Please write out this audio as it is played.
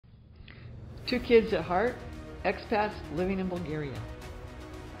Two kids at heart, expats living in Bulgaria.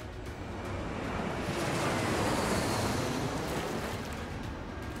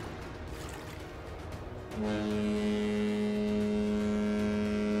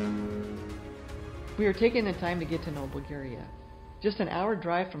 We are taking the time to get to know Bulgaria. Just an hour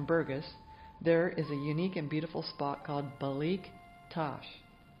drive from Burgas, there is a unique and beautiful spot called Baglik Tash.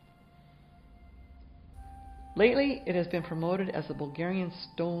 Lately, it has been promoted as the Bulgarian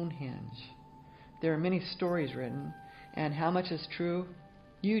Stonehenge. There are many stories written, and how much is true,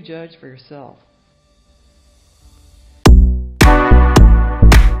 you judge for yourself.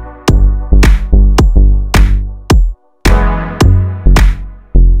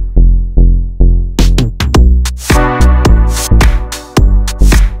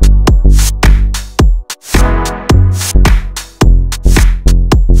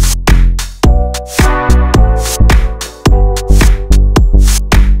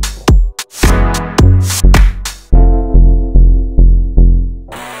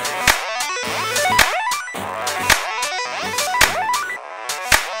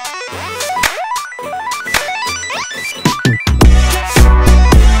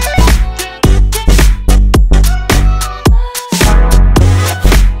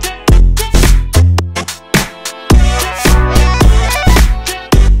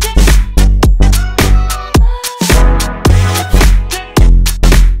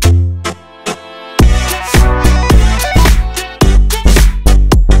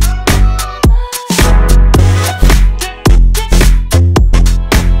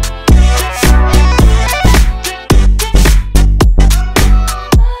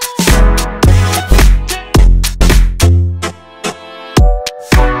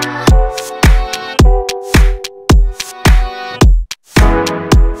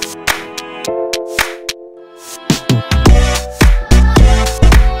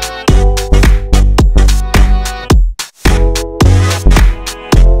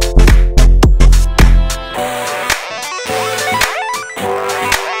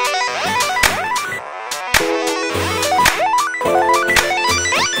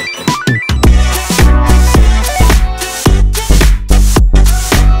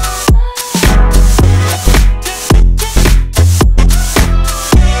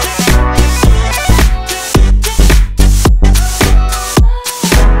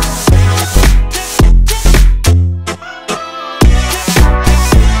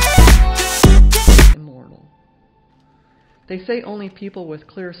 They say only people with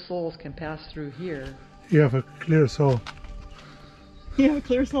clear souls can pass through here. You have a clear soul. You have a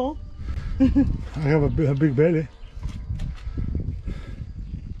clear soul? I have a big belly.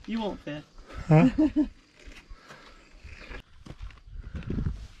 You won't fit. Huh?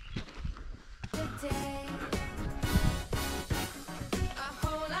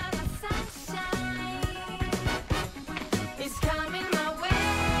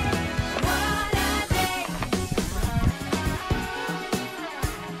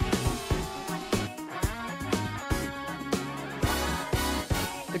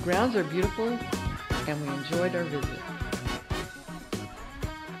 The grounds are beautiful, and we enjoyed our visit.